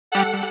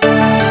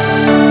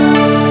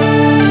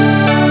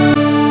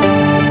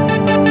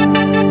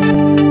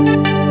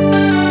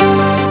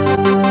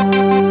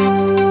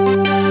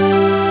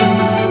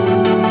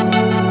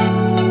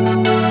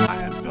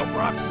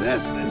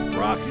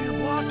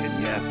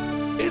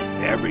It's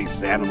every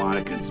Santa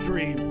Monican's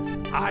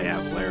dream. I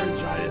have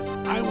laryngitis.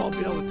 I won't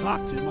be able to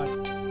talk too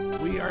much.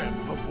 We are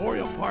in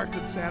Memorial Park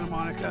in Santa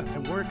Monica,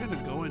 and we're going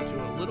to go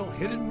into a little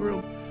hidden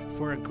room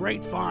for a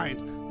great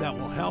find that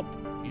will help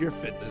your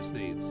fitness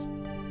needs.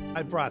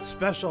 I brought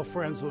special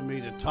friends with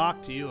me to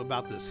talk to you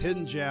about this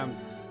hidden gem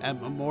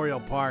at Memorial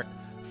Park.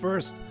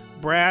 First,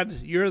 Brad,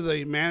 you're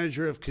the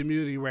manager of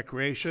community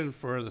recreation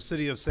for the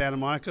city of Santa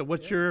Monica.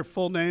 What's your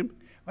full name?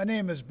 My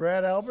name is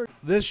Brad Albert.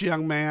 This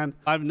young man,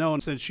 I've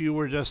known since you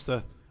were just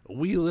a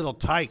wee little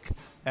tyke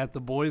at the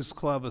Boys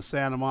Club of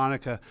Santa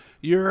Monica.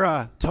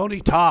 You're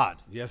Tony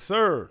Todd. Yes,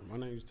 sir. My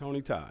name is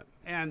Tony Todd.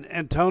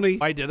 And Tony,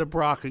 I did a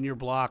Brock in your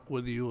block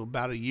with you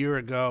about a year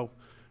ago.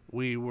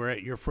 We were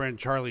at your friend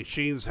Charlie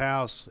Sheen's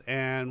house,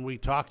 and we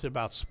talked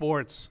about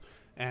sports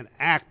and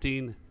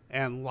acting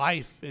and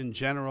life in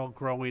general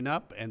growing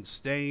up and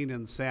staying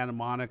in Santa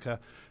Monica.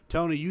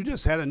 Tony, you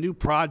just had a new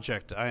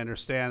project, I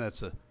understand.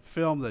 It's a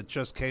film that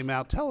just came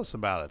out. Tell us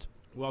about it.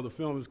 Well, the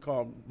film is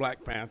called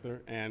Black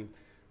Panther, and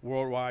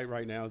worldwide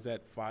right now is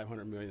at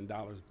 $500 million.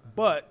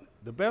 But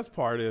the best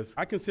part is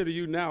I consider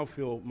you now,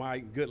 Phil, my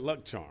good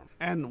luck charm.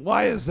 And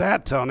why is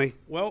that, Tony?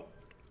 Well,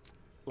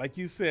 like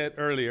you said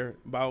earlier,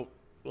 about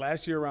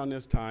last year around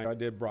this time, I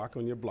did Brock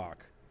on Your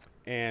Block.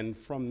 And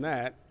from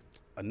that,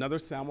 another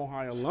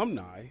Samohi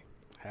alumni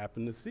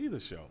happened to see the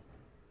show.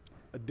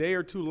 A day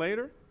or two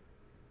later,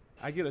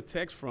 I get a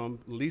text from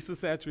Lisa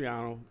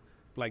Satriano,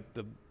 like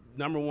the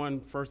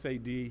 #1 first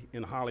AD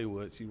in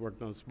Hollywood. She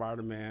worked on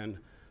Spider-Man,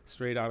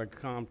 Straight Outta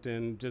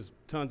Compton, just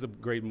tons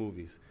of great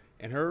movies.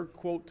 And her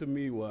quote to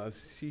me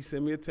was, she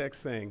sent me a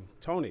text saying,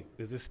 "Tony,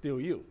 is this still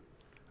you?"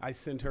 I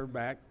sent her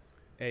back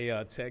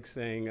a text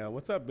saying,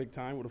 "What's up, big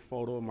time?" with a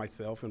photo of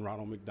myself and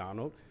Ronald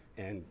McDonald.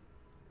 And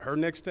her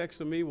next text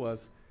to me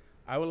was,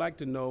 "I would like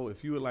to know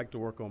if you would like to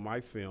work on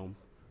my film,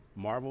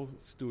 Marvel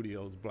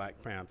Studios'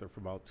 Black Panther, for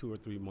about 2 or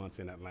 3 months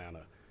in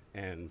Atlanta."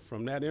 And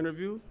from that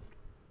interview,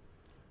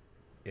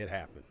 it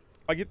happened.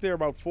 I get there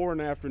about 4 in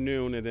the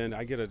afternoon, and then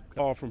I get a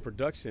call from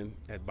production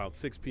at about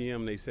 6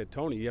 p.m. They said,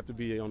 "Tony, you have to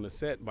be on the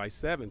set by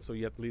 7, so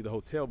you have to leave the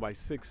hotel by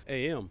 6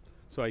 a.m.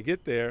 So I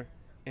get there,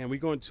 and we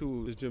go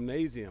into the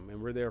gymnasium,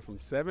 and we're there from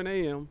 7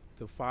 a.m.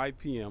 to 5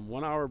 p.m.,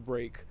 1 hour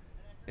break,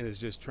 and it's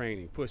just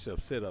training,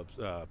 push-ups, sit-ups,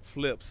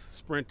 flips,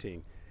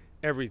 sprinting,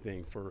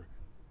 everything for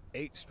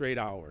 8 straight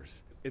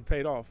hours. It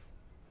paid off.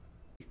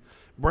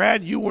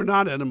 Brad, you were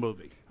not in a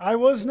movie. I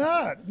was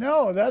not.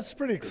 No, that's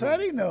pretty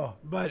exciting, though.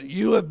 But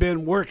you have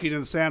been working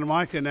in Santa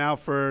Monica now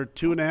for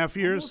 2.5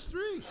 years? Almost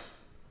 3.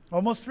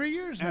 Almost 3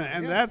 years now.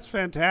 And yeah. that's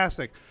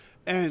fantastic.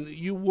 And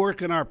you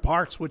work in our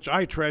parks, which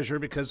I treasure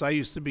because I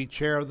used to be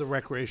chair of the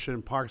Recreation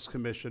and Parks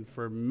Commission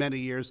for many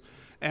years.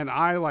 And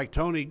I, like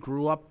Tony,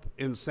 grew up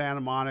in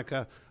Santa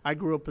Monica. I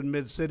grew up in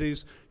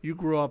mid-cities. You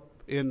grew up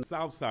in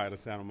South side of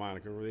Santa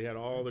Monica, where they had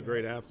all the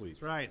great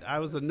athletes. Right. I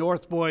was a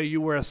North boy.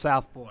 You were a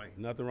South boy.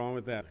 Nothing wrong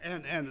with that.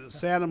 And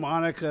Santa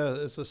Monica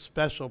is a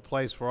special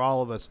place for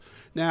all of us.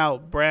 Now,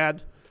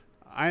 Brad,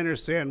 I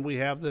understand we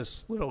have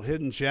this little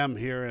hidden gem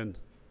here in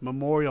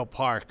Memorial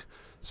Park.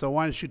 So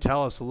why don't you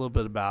tell us a little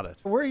bit about it?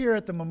 We're here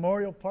at the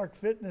Memorial Park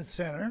Fitness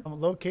Center,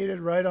 located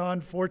right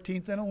on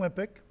 14th and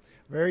Olympic.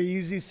 Very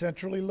easy,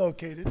 centrally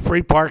located.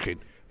 Free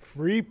parking.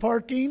 Free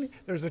parking.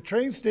 There's a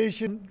train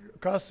station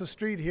across the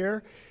street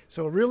here,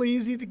 so really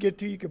easy to get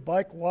to. You can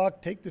bike,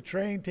 walk, take the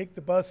train, take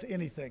the bus,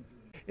 anything.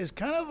 It's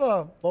kind of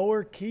a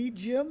lower key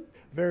gym,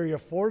 very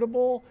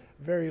affordable,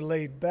 very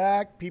laid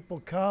back.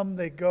 People come,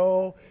 they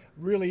go.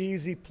 Really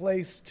easy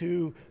place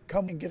to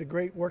come and get a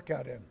great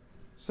workout in.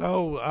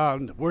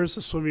 So where's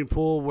the swimming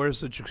pool? Where's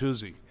the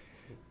jacuzzi?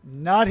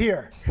 Not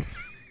here.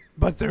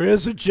 But there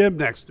is a gym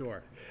next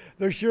door.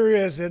 There sure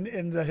is.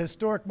 In the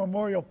historic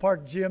Memorial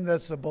Park gym,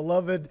 that's a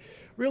beloved,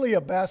 really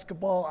a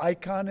basketball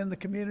icon in the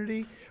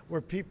community,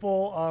 where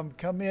people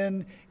come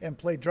in and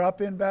play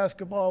drop-in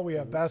basketball. We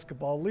have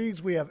basketball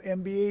leagues. We have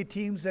NBA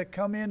teams that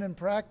come in and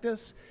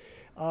practice.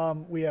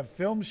 We have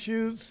film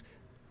shoots,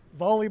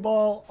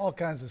 volleyball, all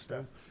kinds of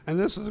stuff. And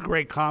this is a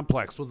great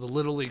complex with the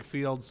Little League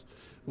fields,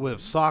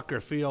 with soccer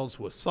fields,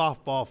 with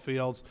softball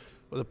fields,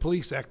 with the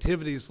Police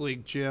Activities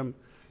League gym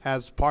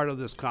has part of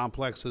this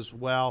complex as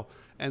well.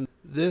 And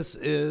this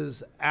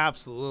is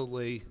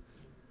absolutely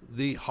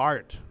the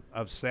heart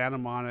of Santa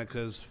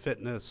Monica's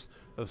fitness,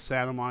 of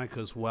Santa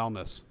Monica's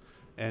wellness.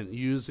 And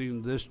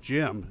using this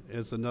gym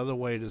is another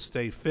way to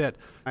stay fit.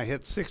 I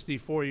hit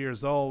 64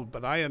 years old,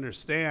 but I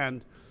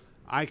understand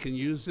I can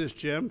use this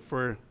gym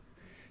for...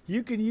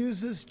 You can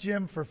use this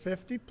gym for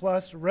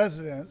 50-plus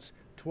residents,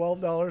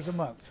 $12 a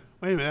month.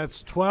 Wait a minute,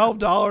 that's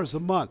 $12 a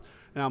month.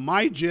 Now,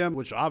 my gym,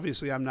 which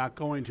obviously I'm not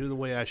going to the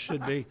way I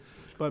should be,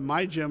 but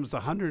my gym is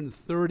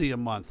 $130 a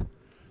month.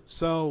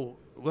 So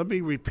let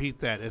me repeat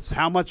that. It's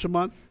how much a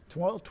month?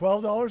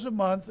 $12 a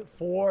month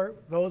for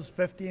those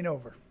 50 and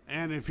over.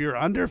 And if you're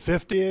under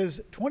 50?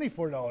 Is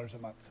 $24 a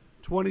month.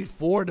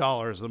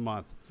 $24 a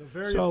month.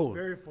 So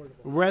very affordable.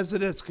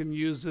 Residents can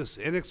use this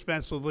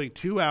inexpensively,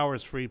 2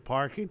 hours free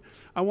parking.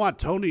 I want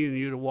Tony and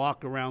you to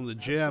walk around the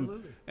gym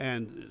Absolutely.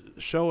 and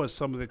show us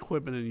some of the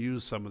equipment and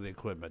use some of the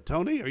equipment.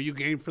 Tony, are you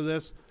game for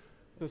this?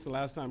 Since the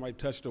last time I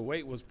touched a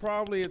weight was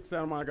probably at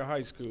Santa Monica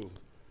High School.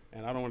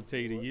 And I don't want to tell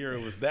you the year,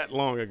 it was that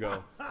long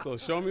ago. So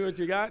show me what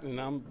you got, and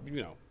I'm.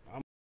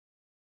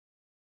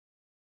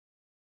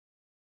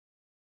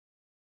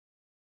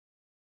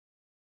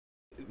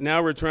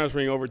 Now we're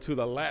transferring over to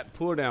the lat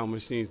pull-down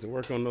machines to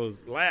work on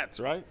those lats,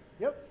 right?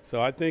 Yep.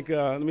 So I think,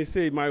 let me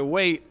see, my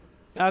weight,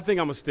 I think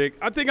I'm going to stick.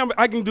 I think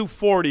I can do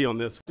 40 on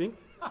this.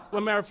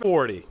 Well, matter of fact,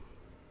 40.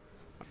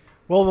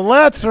 Well, the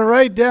lats are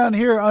right down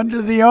here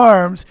under the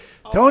arms.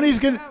 Tony's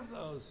going to.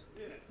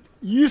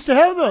 You used to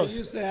have those? I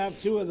used to have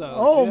 2 of those.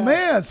 Oh, yeah.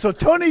 man. So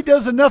Tony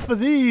does enough of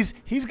these,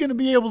 he's going to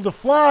be able to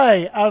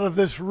fly out of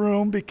this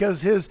room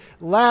because his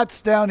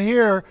lats down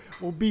here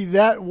will be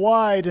that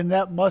wide and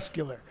that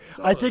muscular.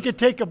 So I think it'd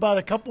take about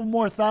a couple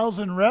more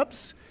thousand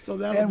reps, So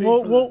that'll and be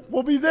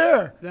we'll be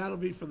there. That'll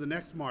be for the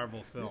next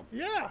Marvel film.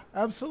 Yeah,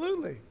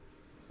 absolutely.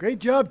 Great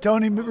job,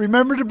 Tony.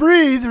 Remember to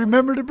breathe.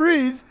 Remember to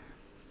breathe.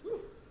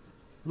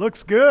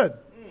 Looks good.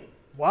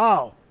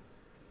 Wow.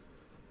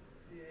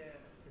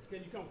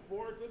 Can you come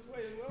forward this way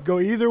as well? Go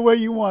either way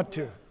you want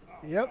to.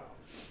 Yep.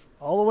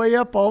 All the way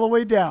up, all the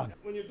way down.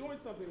 When you're doing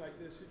something like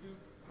this, you do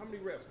how many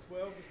reps?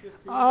 12 to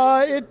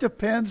 15? It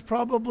depends.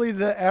 Probably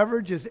the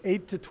average is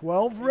 8 to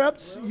 12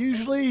 reps,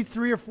 usually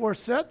 3 or 4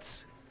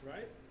 sets.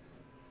 Right?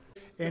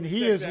 And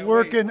he is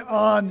working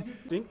on.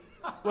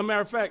 Well,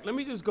 matter of fact, let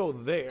me just go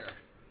there.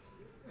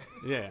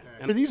 Yeah.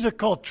 And These are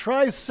called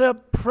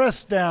tricep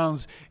press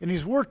downs, and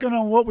he's working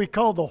on what we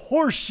call the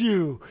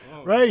horseshoe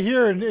right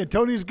here. And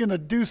Tony's going to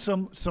do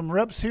some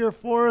reps here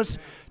for us.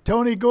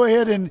 Tony, go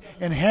ahead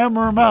and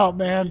hammer them out,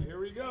 man. here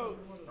we go.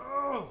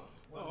 Oh,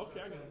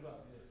 okay. I got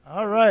it.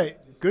 All right.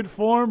 Good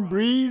form.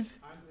 Breathe.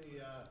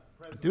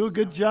 Do a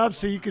good job.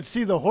 So you can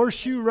see the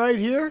horseshoe right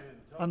here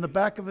on the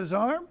back of his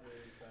arm.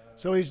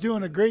 So he's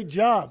doing a great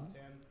job.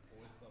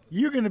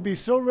 You're going to be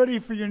so ready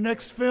for your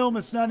next film,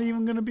 it's not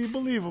even going to be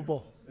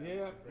believable.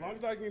 Yeah, as long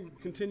as I can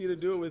continue to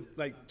do it with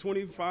like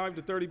 25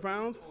 to 30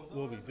 pounds,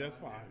 we'll be just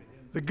fine.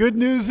 The good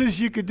news is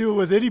you could do it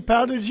with any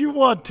poundage you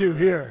want to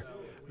here.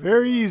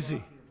 Very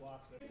easy.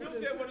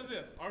 What is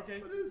this?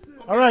 Okay.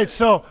 All right,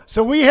 so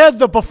we had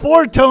the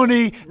before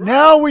Tony.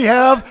 Now we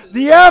have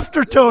the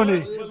after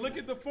Tony. But look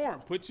at the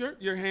form. Put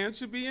your hand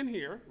should be in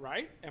here,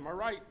 right? Am I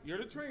right? You're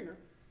the trainer.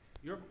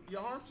 Your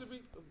arm should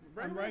be.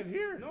 I'm right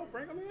here. No,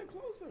 bring them in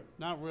closer.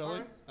 Not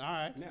really. All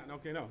right. Now,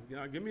 okay, no.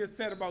 Give me a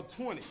set about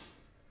 20.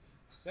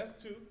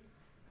 That's 2.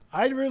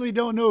 I really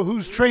don't know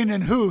who's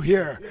training who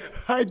here.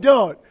 I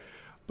don't.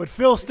 But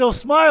Phil's still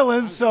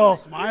smiling, so.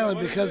 Smiling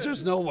because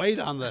there's no weight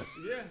on this.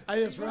 Yeah. I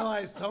just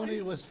realized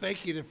Tony was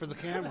faking it for the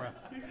camera.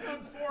 He's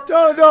done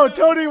 4 No,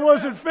 Tony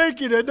wasn't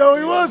faking it. No,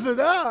 he wasn't.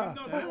 He's done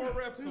 4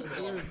 reps.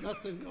 There's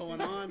nothing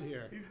going on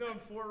here. He's done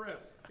 4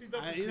 reps. He's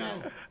up to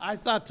 10. I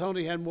thought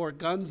Tony had more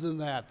guns than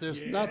that.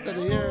 There's nothing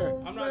here.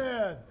 I'm not.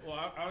 Man.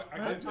 Well, I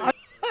can't say.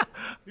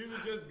 These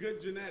are just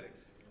good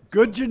genetics.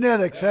 Good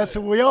genetics. That's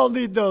what we all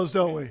need those,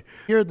 don't we?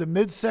 Here, the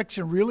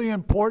midsection, really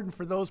important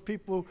for those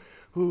people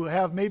who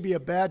have maybe a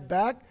bad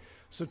back.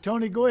 So,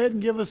 Tony, go ahead and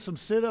give us some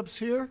sit-ups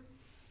here.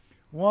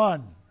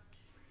 1,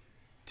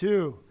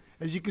 2.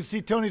 As you can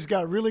see, Tony's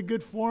got really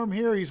good form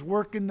here. He's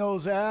working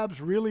those abs.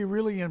 Really,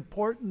 really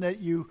important that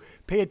you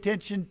pay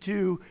attention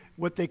to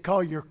what they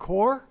call your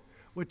core,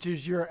 which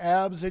is your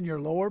abs and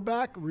your lower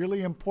back.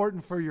 Really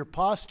important for your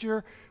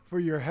posture, for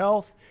your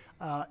health.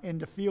 And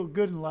to feel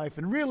good in life.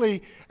 And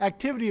really,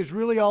 activity is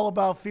really all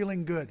about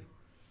feeling good.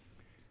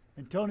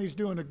 And Tony's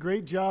doing a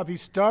great job.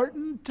 He's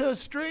starting to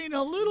strain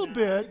a little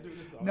bit.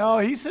 No,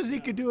 he says he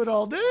could do it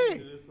all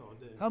day.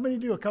 How many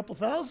do? A couple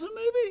thousand,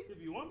 maybe?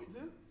 If you want me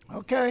to.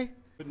 Okay.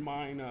 Wouldn't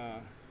mind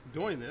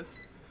doing this.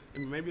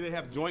 And maybe they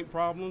have joint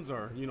problems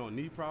or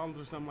knee problems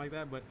or something like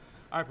that. But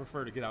I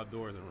prefer to get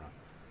outdoors and run.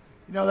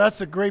 You know,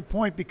 that's a great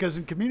point because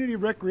in community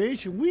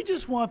recreation, we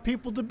just want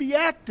people to be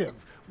active.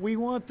 We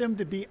want them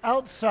to be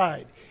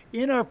outside,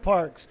 in our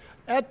parks,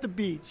 at the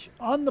beach,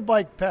 on the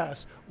bike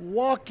paths,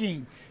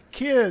 walking,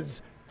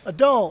 kids,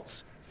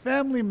 adults,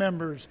 family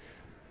members,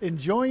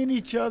 enjoying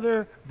each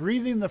other,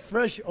 breathing the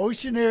fresh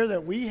ocean air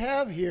that we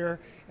have here,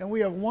 and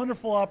we have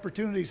wonderful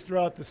opportunities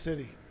throughout the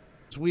city.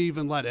 We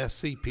even let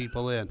SC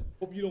people in.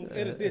 Hope you don't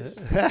edit this.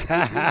 You're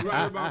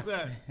right about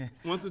that.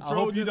 Once a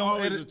Trojan,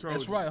 always a Trojan.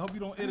 That's right. I hope you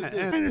don't edit I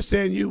this.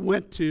 understand you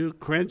went to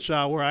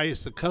Crenshaw, where I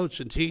used to coach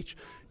and teach.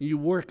 You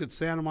work at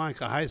Santa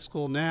Monica High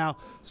School now.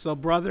 So,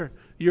 brother,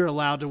 you're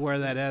allowed to wear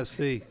that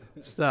SC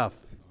stuff.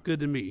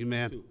 Good to meet you,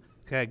 man.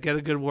 Okay, get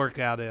a good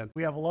workout in.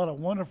 We have a lot of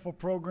wonderful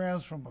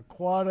programs from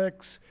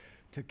aquatics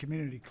to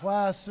community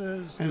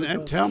classes.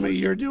 And tell me,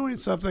 you're doing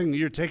something.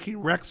 You're taking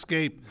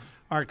Recscape,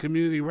 our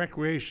community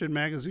recreation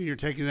magazine. You're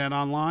taking that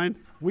online?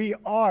 We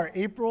are.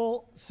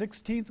 April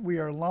 16th, we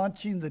are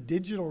launching the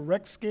digital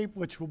Recscape,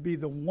 which will be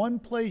the one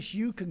place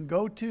you can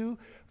go to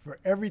for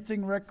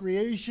everything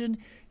recreation.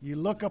 You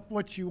look up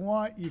what you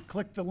want, you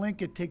click the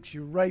link, it takes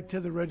you right to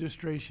the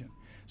registration.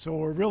 So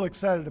we're real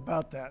excited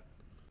about that.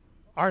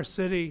 Our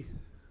city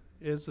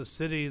is a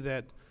city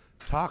that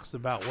talks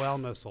about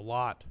wellness a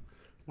lot.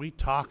 We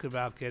talk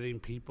about getting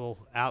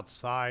people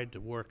outside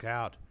to work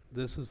out.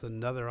 This is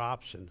another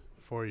option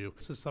for you.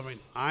 This is something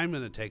I'm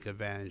going to take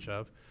advantage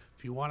of.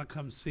 If you want to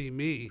come see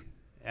me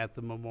at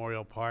the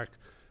Memorial Park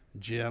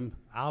gym,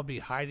 I'll be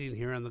hiding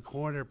here in the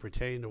corner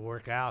pretending to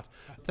work out.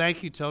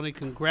 Thank you, Tony.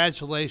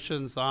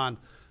 Congratulations on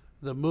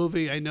the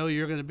movie. I know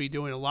you're going to be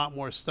doing a lot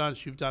more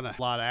stunts. You've done a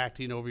lot of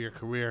acting over your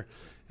career,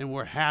 and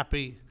we're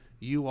happy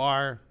you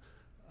are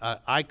an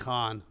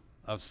icon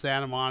of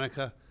Santa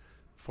Monica.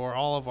 For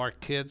all of our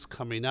kids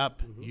coming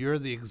up, you're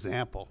the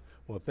example.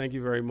 Well, thank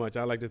you very much.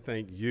 I'd like to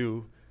thank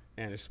you,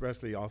 and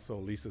especially also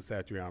Lisa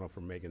Satriano,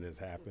 for making this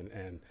happen.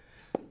 And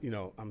you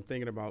know, I'm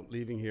thinking about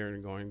leaving here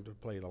and going to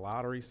play the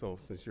lottery. So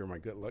since you're my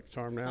good luck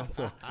charm now,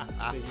 so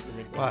I think you can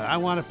make that happen. I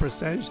want a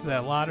percentage of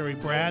that lottery,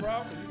 Brad. No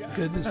problem. You got it.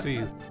 Good to see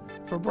you.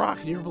 For Brock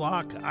and your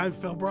block, I'm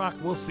Phil Brock.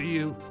 We'll see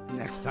you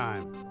next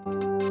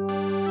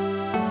time.